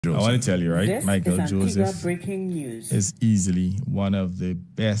I want to tell you, right? This Michael is Antigua Joseph breaking news. is easily one of the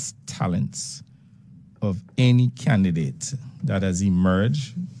best talents of any candidate that has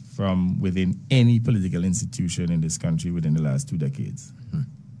emerged from within any political institution in this country within the last 2 decades.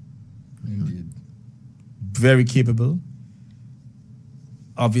 Indeed. Very capable,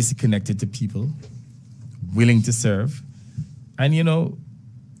 obviously connected to people, willing to serve. And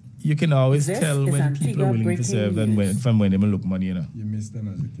you can always This tell is when people Antigua are willing to breaking serve and news. from when they look money, You missed an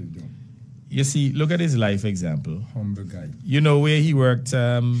adjective, though. You see, look at his life example. Humble guy. You know where he worked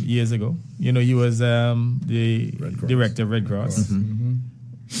years ago? He was the director of Red Cross.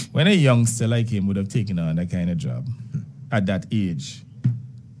 When a youngster like him would have taken on that kind of job at that age,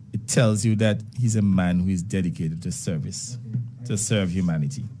 it tells you that he's a man who is dedicated to service, to serve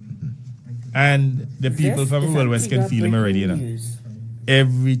humanity. And the people from Rural West can feel him already, News.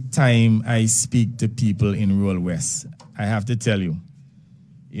 Every time I speak to people in Rural West, I have to tell you,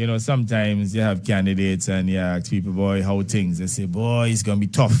 sometimes you have candidates and you ask people, boy, how things? They say, boy, it's going to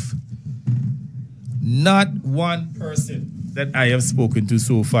be tough. Not one person that I have spoken to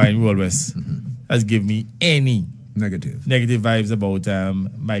so far in Rural West has given me any negative vibes about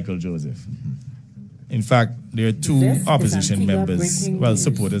Michael Joseph. In fact, there are two This is opposition Antigua members, breaking well, news.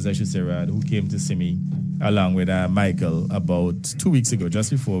 supporters, I should say, Rad, who came to see me along with Michael about 2 weeks ago,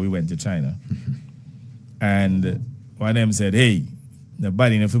 just before we went to China. And one of them said, hey,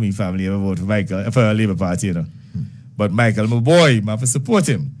 nobody in the family ever vote for Michael, for a Labour Party, But Michael, my boy, I have to support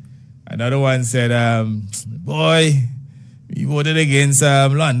him. Another one said, boy, we voted against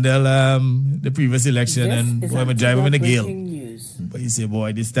Londell the previous election, This and is boy, I'm driving in the Antigua gale. breaking news. But you say,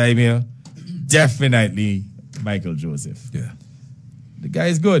 boy, this time here, definitely Michael Joseph. Yeah. The guy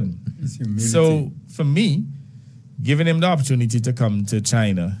is good. It's humility. So for me, giving him the opportunity to come to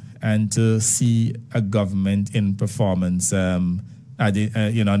China and to see a government in performance on the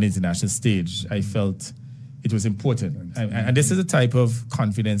international stage, I felt it was important. And this is the type of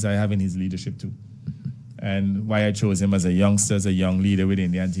confidence I have in his leadership too. And why I chose him as a youngster, as a young leader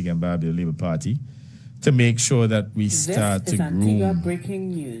within the Antigua and Barbuda Labour Party, to make sure that we start This to is Antigua groom breaking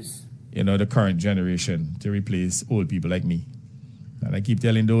news. the current generation to replace old people like me. And I keep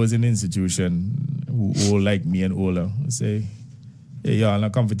telling those in the institution who old like me and older, I say, hey, y'all,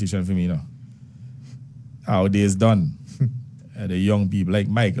 no competition for me now. Our day is done. The young people like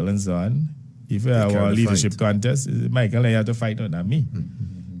Michael and so on, if we have a leadership contest, Michael and I have to fight, not me.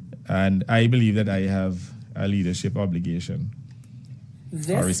 And I believe that I have a leadership obligation This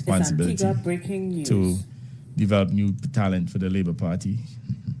or is responsibility Antigua breaking news. to develop new talent for the Labour Party,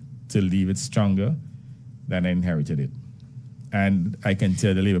 to leave it stronger than I inherited it. And I can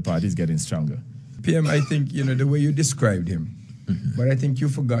tell the Labour Party is getting stronger. PM, I think, the way you described him, but I think you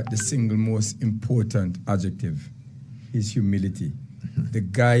forgot the single most important adjective, his humility. The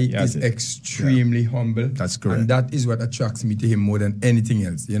guy is extremely humble. That's correct. And that is what attracts me to him more than anything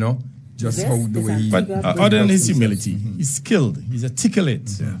else, Just This how the is way he... But Antigua other than his himself. humility, he's skilled, he's articulate,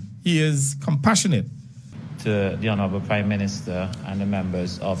 he is compassionate. To the Honorable Prime Minister and the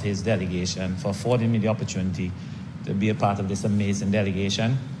members of his delegation for affording me the opportunity to be a part of this amazing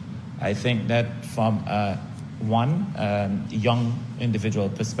delegation. I think that from young individual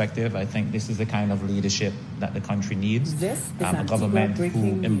perspective, I think this is the kind of leadership that the country needs. This is A Antigua government who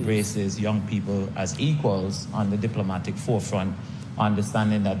breaking news. embraces young people as equals on the diplomatic forefront,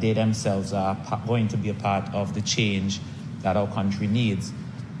 understanding that they themselves are going to be a part of the change that our country needs.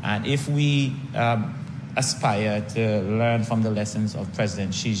 And if we aspire to learn from the lessons of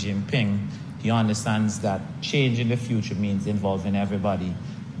President Xi Jinping, he understands that change in the future means involving everybody.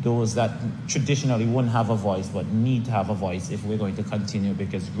 Those that traditionally wouldn't have a voice but need to have a voice if we're going to continue,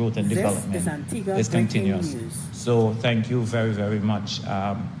 because growth and This development is Antigua is breaking continuous. news. So thank you very, very much,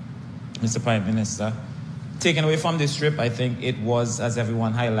 Mr. Prime Minister. Taken away from this trip, I think it was, as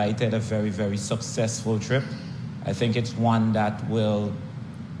everyone highlighted, a very, very successful trip. I think it's one that will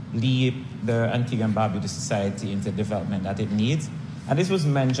lead the Antigua and Barbuda society into development that it needs. And this was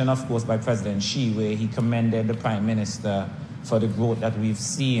mentioned, of course, by President Xi, where he commended the Prime Minister for the growth that we've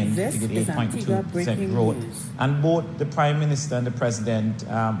seen, This to get is Antigua 8.2% breaking growth. news. And both the Prime Minister and the President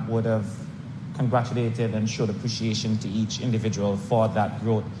would have congratulated and showed appreciation to each individual for that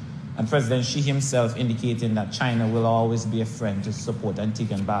growth. And President Xi himself indicating that China will always be a friend to support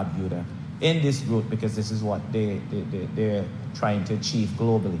Antigua and Barbuda in this growth, because this is what they're trying to achieve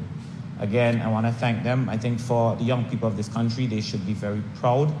globally. Again, I want to thank them. I think for the young people of this country, they should be very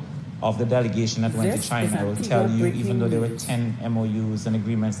proud of the delegation that went This to China. is I will Antigua tell you, breaking even though there were news. 10 MOUs and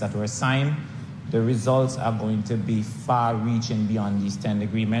agreements that were signed, the results are going to be far-reaching beyond these 10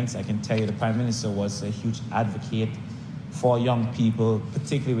 agreements. I can tell you the Prime Minister was a huge advocate for young people,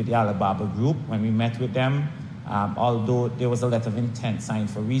 particularly with the Alibaba Group. When we met with them, although there was a letter of intent signed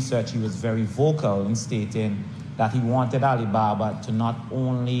for research, he was very vocal in stating that he wanted Alibaba to not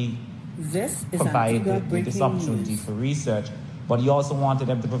only provide this opportunity for research, but he also wanted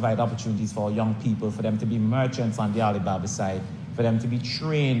them to provide opportunities for young people, for them to be merchants on the Alibaba side, for them to be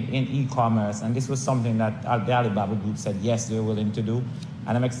trained in e-commerce. And this was something that the Alibaba Group said, yes, they're willing to do.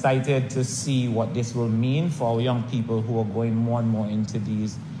 And I'm excited to see what this will mean for our young people who are going more and more into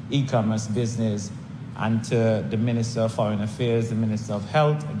these e-commerce business. And to the Minister of Foreign Affairs, the Minister of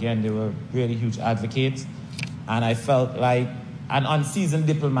Health, again, they were really huge advocates. And I felt like an unseasoned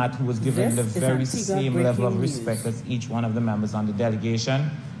diplomat who was given the very same level of respect as each one of the members on the delegation.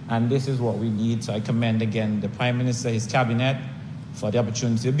 And this is what we need. So I commend again the Prime Minister, his cabinet, for the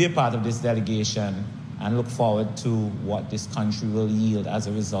opportunity to be a part of this delegation, and look forward to what this country will yield as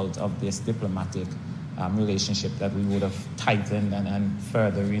a result of this diplomatic relationship that we would have tightened and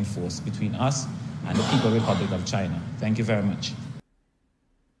further reinforced between us and the People's Republic of China. Thank you very much.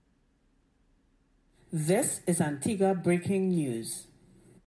 This is Antigua Breaking News.